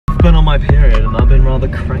been on my period and I've been rather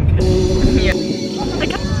cranky. Yeah.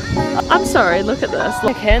 I'm sorry, look at this.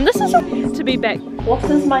 Okay, and this is to be back. What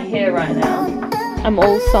is my hair right now? I'm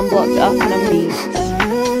all sunblocked up and I'm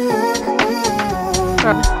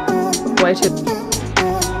way too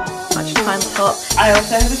much time top. I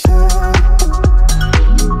also have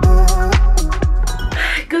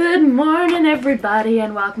Good morning everybody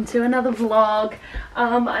and welcome to another vlog.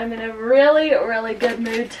 I'm in a really good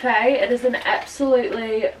mood today. It is an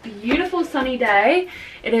absolutely beautiful sunny day.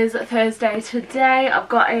 It is Thursday today. I've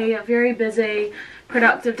got a very busy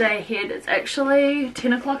productive day ahead. It's actually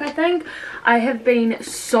 10 o'clock I think. I have been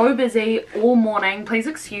so busy all morning. Please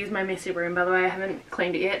excuse my messy room, by the way. I haven't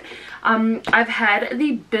cleaned it yet. I've had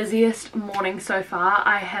the busiest morning so far.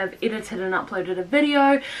 I have edited and uploaded a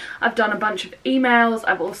video. I've done a bunch of emails.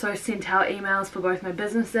 I've also sent out emails for both my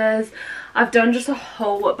businesses. I've done just a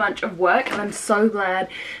whole bunch of work and I'm so glad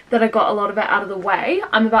that I got a lot of it out of the way.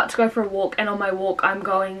 I'm about to go for a walk, and on my walk I'm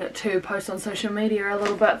going to post on social media a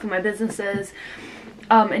little bit for my businesses.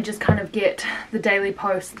 And just kind of get the daily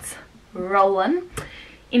posts rolling.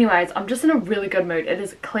 Anyways, I'm just in a really good mood. It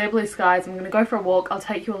is clear blue skies. I'm gonna go for a walk. I'll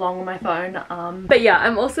take you along on my phone. But yeah,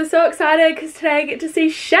 I'm also so excited because today I get to see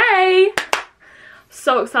Shae.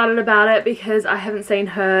 So excited about it because I haven't seen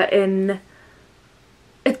her in,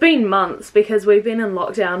 it's been months because we've been in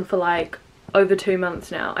lockdown for like over 2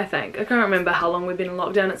 months now, I think. I can't remember how long we've been in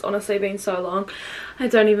lockdown. It's honestly been so long. I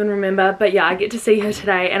don't even remember. But yeah, I get to see her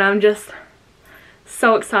today and I'm just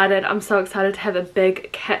so excited. I'm so excited to have a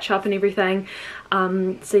big catch up and everything.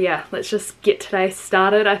 So yeah, let's just get today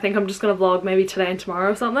started. I think I'm just gonna vlog maybe today and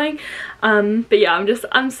tomorrow or something. But yeah,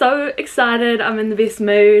 I'm so excited. I'm in the best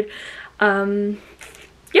mood.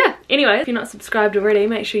 Yeah, anyway, if you're not subscribed already,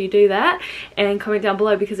 make sure you do that and comment down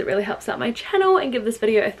below because it really helps out my channel, and give this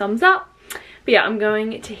video a thumbs up. But yeah, I'm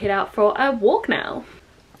going to head out for a walk now.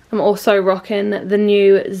 I'm also rocking the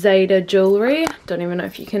new Zeta jewelry. Don't even know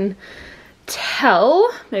if you can tell.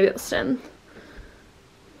 Maybe it'll stand.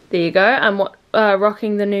 There you go. I'm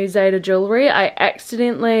rocking the new Zeta jewelry. I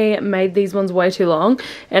accidentally made these ones way too long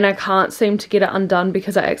and I can't seem to get it undone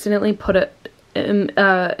because I accidentally put it in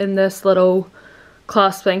this little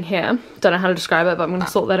clasp thing here. Don't know how to describe it, but I'm going to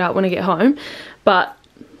sort that out when I get home. But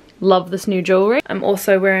love this new jewelry. I'm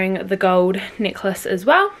also wearing the gold necklace as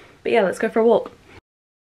well. But yeah, let's go for a walk.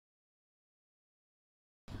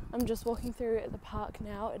 I'm just walking through the park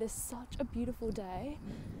now. It is such a beautiful day.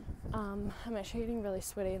 I'm actually getting really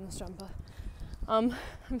sweaty in this jumper. I'm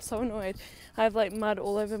so annoyed. I have like mud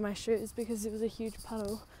all over my shoes because there was a huge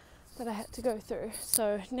puddle that I had to go through.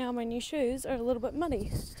 So now my new shoes are a little bit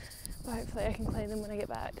muddy. But hopefully I can clean them when I get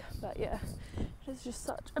back. But yeah, it is just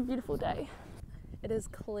such a beautiful day. It is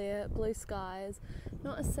clear blue skies.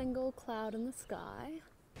 Not a single cloud in the sky.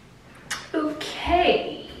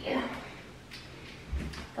 Okay.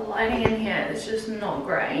 The lighting in here is just not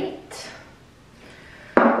great.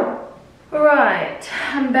 Right,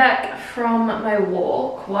 I'm back from my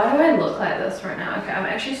walk. Why do I look like this right now? Okay, I'm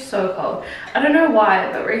actually so cold. I don't know why,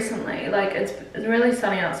 but recently, like it's really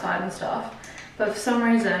sunny outside and stuff. But for some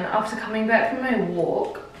reason, after coming back from my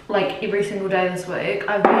walk, like every single day this week,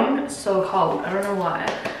 I've been so cold. I don't know why.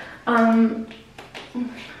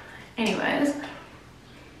 Anyways,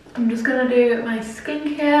 I'm just gonna do my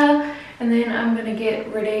skincare. And then I'm gonna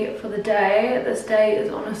get ready for the day. This day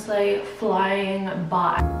is honestly flying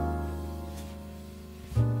by.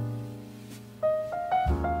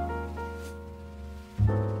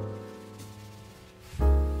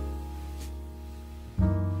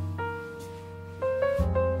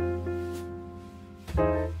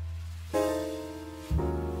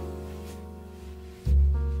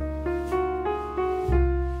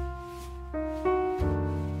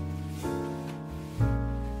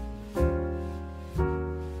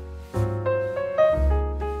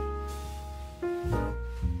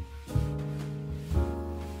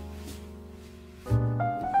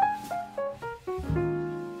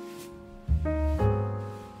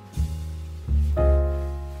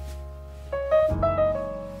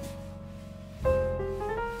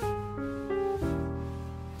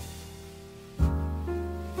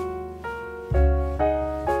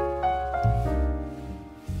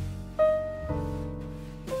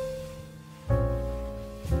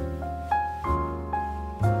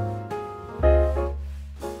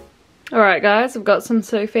 Alright guys, I've got some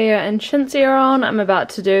Sophia and Shinsia on. I'm about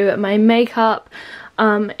to do my makeup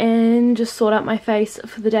and just sort out my face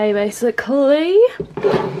for the day basically.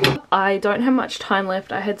 I don't have much time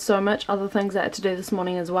left. I had so much other things I had to do this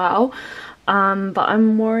morning as well. But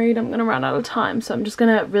I'm worried I'm going to run out of time. So I'm just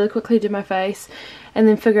going to really quickly do my face and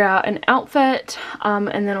then figure out an outfit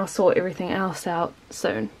and then I'll sort everything else out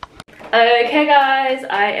soon. Okay guys,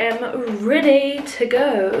 I am ready to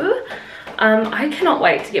go. I cannot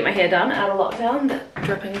wait to get my hair done out of lockdown. That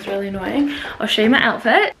dripping is really annoying. I'll show you my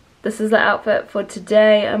outfit. This is the outfit for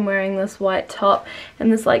today. I'm wearing this white top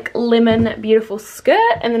and this like lemon beautiful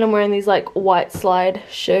skirt, and then I'm wearing these like white slide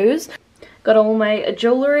shoes. Got all my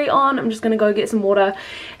jewelry on. I'm just gonna go get some water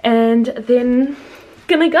and then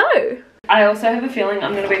gonna go. I also have a feeling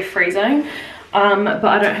I'm gonna be freezing, but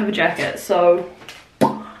I don't have a jacket, so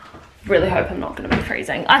really hope I'm not going to be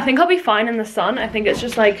freezing. I think I'll be fine in the sun. I think it's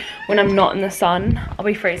just like when I'm not in the sun I'll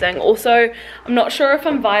be freezing. Also, I'm not sure if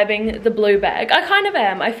I'm vibing the blue bag. I kind of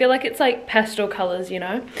am. I feel like it's like pastel colors, you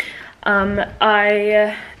know.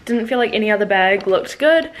 I didn't feel like any other bag looked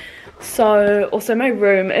good. So also my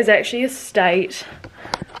room is actually a state.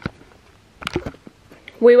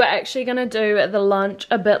 We were actually going to do the lunch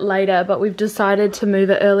a bit later, but we've decided to move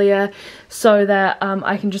it earlier so that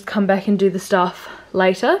I can just come back and do the stuff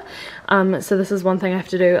later. So this is one thing I have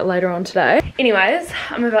to do later on today. Anyways,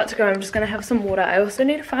 I'm about to go. I'm just going to have some water. I also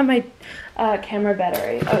need to find my camera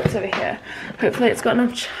battery. Oh, it's over here. Hopefully it's got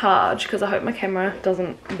enough charge because I hope my camera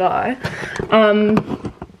doesn't die.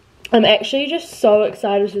 I'm actually just so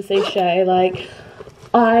excited to see Shae. Like,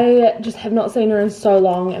 I just have not seen her in so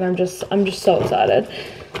long, and I'm just so excited.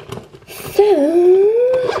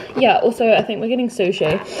 So yeah, also I think we're getting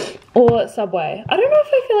sushi or Subway. I don't know if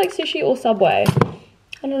I feel like sushi or Subway.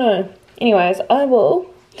 I don't know. Anyways, I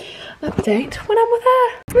will update when I'm with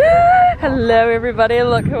her. Hello everybody,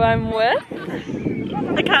 look who I'm with.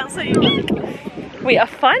 I can't see you. We are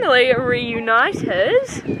finally reunited.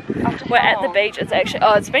 We're at the beach. It's actually,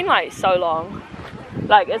 oh, it's been like so long.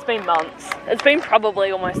 Like, it's been months. It's been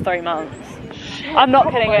probably almost 3 months. I'm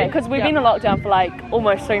not kidding it, because we've been in lockdown for like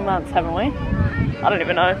almost 3 months, haven't we? I don't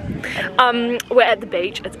even know. We're at the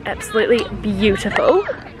beach. It's absolutely beautiful.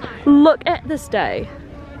 Look at this day.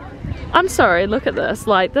 I'm sorry, look at this.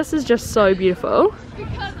 Like, this is just so beautiful.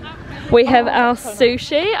 We have our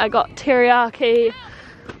sushi. I got teriyaki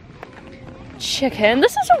chicken.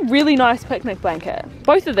 This is a really nice picnic blanket.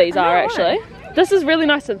 Both of these are actually. This is really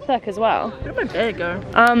nice and thick as well. Where did my bag go?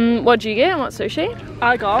 What'd you get? What sushi?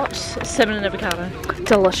 I got salmon and avocado.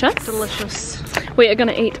 Delicious. Delicious. We are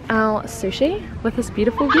gonna eat our sushi with this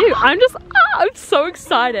beautiful view. I'm so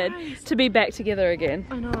excited to be back together again.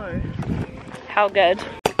 I know. How good.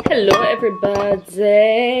 Hello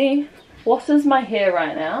everybody. What is my hair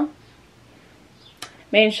right now?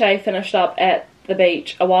 Me and Shae finished up at the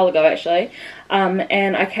beach a while ago actually,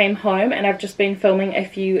 and I came home and I've just been filming a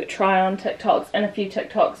few try on TikToks and a few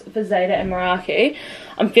TikToks for Zeta and Meraki.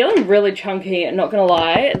 I'm feeling really chunky, not gonna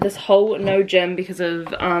lie. This whole no gym because of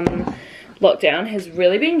lockdown has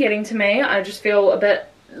really been getting to me. I just feel a bit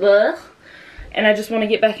ugh, and I just want to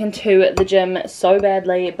get back into the gym so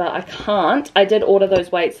badly, but I can't. I did order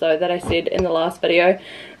those weights though that I said in the last video.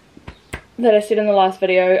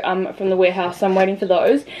 From the warehouse, so I'm waiting for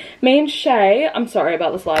those. Me and Shae, I'm sorry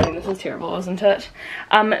about this lighting, this is terrible, isn't it?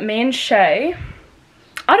 Me and Shae,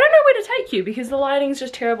 I don't know where to take you because the lighting's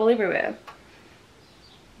just terrible everywhere.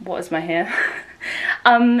 What is my hair?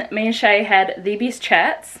 Me and Shae had the best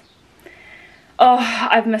chats. Oh,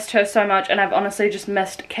 I've missed her so much, and I've honestly just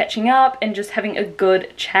missed catching up and just having a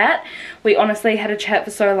good chat. We honestly had a chat for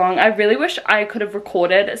so long. I really wish I could have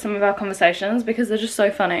recorded some of our conversations because they're just so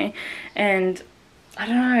funny. And I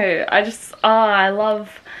don't know, I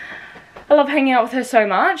love hanging out with her so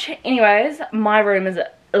much. Anyways, my room is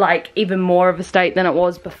like even more of a state than it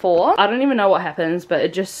was before. I don't even know what happens, but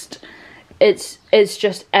it's just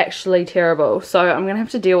actually terrible. So I'm gonna have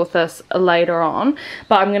to deal with this later on,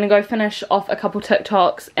 but I'm gonna go finish off a couple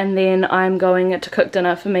TikToks and then I'm going to cook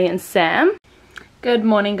dinner for me and Sam. Good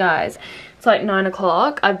morning guys. It's like 9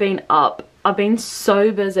 o'clock. I've been up. I've been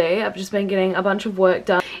so busy. I've just been getting a bunch of work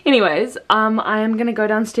done. Anyways, I am gonna go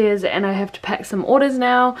downstairs and I have to pack some orders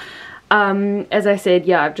now. As I said,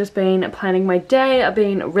 yeah, I've just been planning my day. I've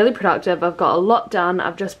been really productive. I've got a lot done.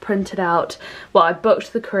 I've just printed out, well, I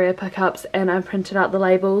booked the courier pickups and I printed out the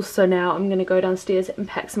labels. So now I'm going to go downstairs and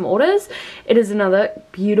pack some orders. It is another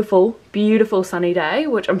beautiful, beautiful sunny day,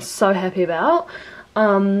 which I'm so happy about.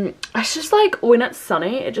 It's just like when it's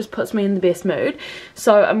sunny, it just puts me in the best mood.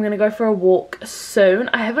 So I'm gonna go for a walk soon.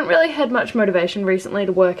 I haven't really had much motivation recently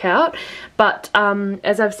to work out, but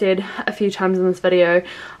as I've said a few times in this video,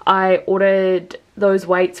 I ordered those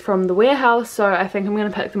weights from the warehouse, so I think I'm gonna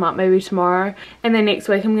pick them up maybe tomorrow, and then next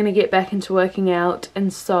week I'm gonna get back into working out.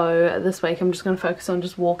 And so this week I'm just gonna focus on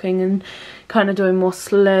just walking and kind of doing more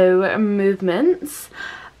slow movements.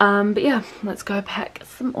 But yeah, let's go pack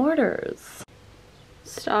some orders.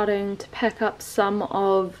 Starting to pack up some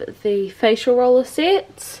of the facial roller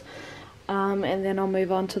sets. and then I'll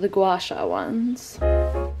move on to the gua sha ones.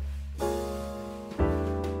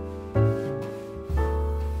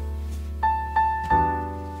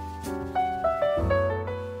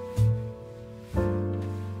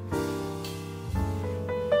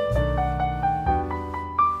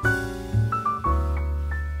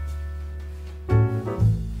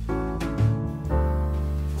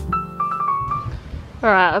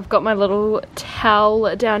 Alright, I've got my little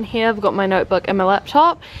towel down here, I've got my notebook and my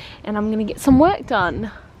laptop, and I'm gonna get some work done.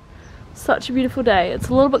 Such a beautiful day. It's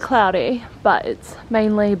a little bit cloudy, but it's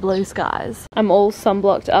mainly blue skies. I'm all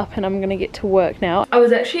sunblocked up and I'm gonna get to work now. I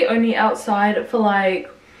was actually only outside for like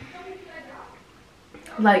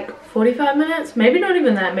 45 minutes, maybe not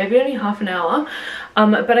even that, maybe only half an hour.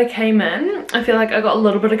 But I came in, I feel like I got a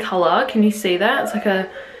little bit of color. Can you see that? It's like a...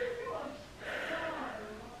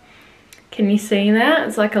 Can you see that?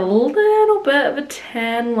 It's like a little bit of a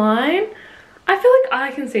tan line. I feel like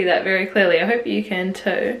I can see that very clearly. I hope you can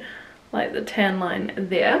too. Like the tan line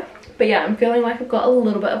there. But yeah, I'm feeling like I've got a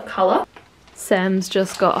little bit of colour. Sam's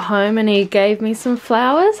just got home and he gave me some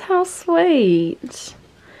flowers. How sweet.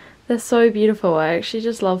 They're so beautiful. I actually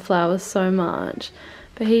just love flowers so much.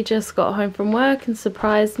 But he just got home from work and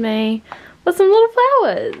surprised me with some little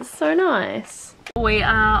flowers. So nice. We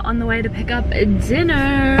are on the way to pick up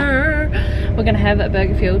dinner. We're gonna have a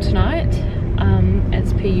burger field tonight,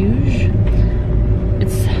 as per usual.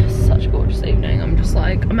 It's such a gorgeous evening. I'm just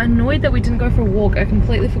like, I'm annoyed that we didn't go for a walk. I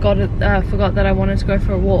completely forgot that I wanted to go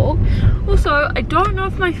for a walk. Also, I don't know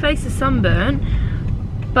if my face is sunburned,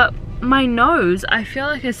 but my nose, I feel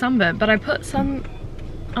like it's sunburned, but I put some,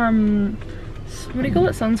 what do you call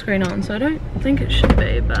it, sunscreen on, so I don't think it should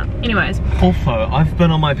be, but anyways. Also, I've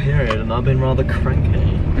been on my period and I've been rather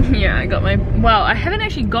cranky. Yeah, I got my, well, I haven't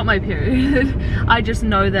actually got my period. I just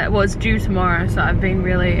know that, well, it's due tomorrow, so I've been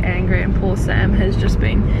really angry and poor Sam has just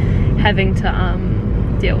been having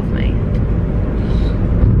to deal with me.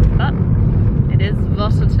 But it is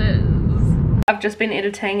what it is. I've just been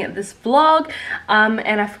editing this vlog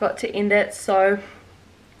and I forgot to end it, so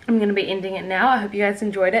I'm going to be ending it now. I hope you guys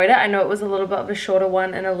enjoyed it. I know it was a little bit of a shorter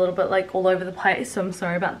one and a little bit like all over the place, so I'm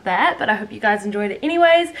sorry about that, but I hope you guys enjoyed it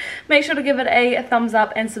anyways. Make sure to give it a thumbs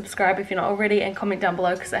up and subscribe if you're not already, and comment down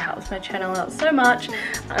below because it helps my channel out so much.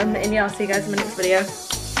 And yeah, I'll see you guys in my next video.